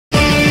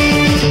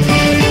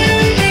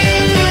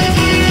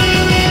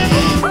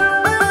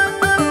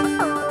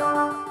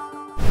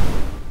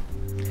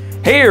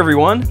Hey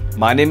everyone,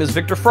 my name is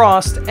Victor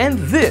Frost, and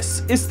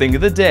this is Thing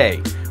of the Day,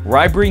 where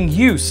I bring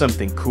you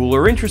something cool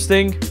or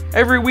interesting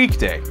every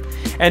weekday.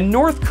 And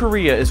North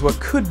Korea is what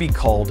could be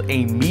called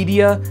a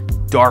media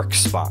dark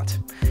spot.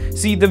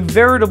 See, the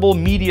veritable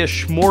media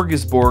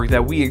smorgasbord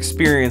that we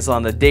experience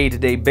on a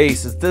day-to-day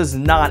basis does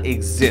not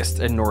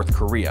exist in North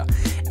Korea.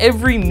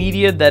 Every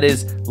media that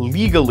is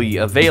legally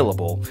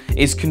available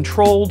is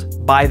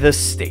controlled by the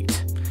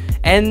state.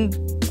 And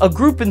a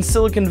group in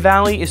Silicon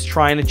Valley is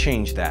trying to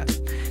change that.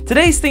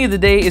 Today's Thing of the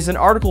Day is an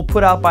article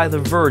put out by The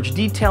Verge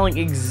detailing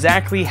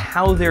exactly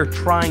how they're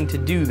trying to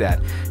do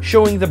that,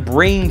 showing the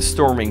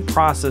brainstorming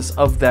process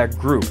of that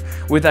group,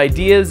 with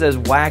ideas as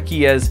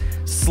wacky as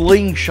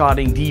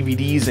slingshotting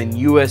DVDs and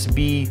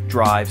USB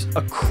drives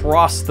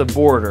across the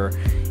border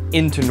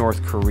into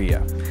North Korea.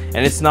 And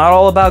it's not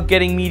all about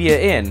getting media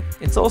in,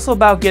 it's also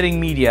about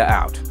getting media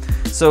out.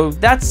 So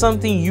that's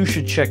something you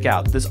should check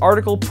out. This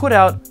article put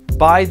out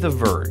by The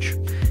Verge.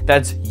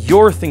 That's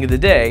your Thing of the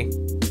Day.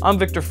 I'm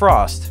Victor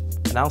Frost,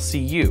 and I'll see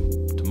you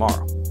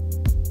tomorrow.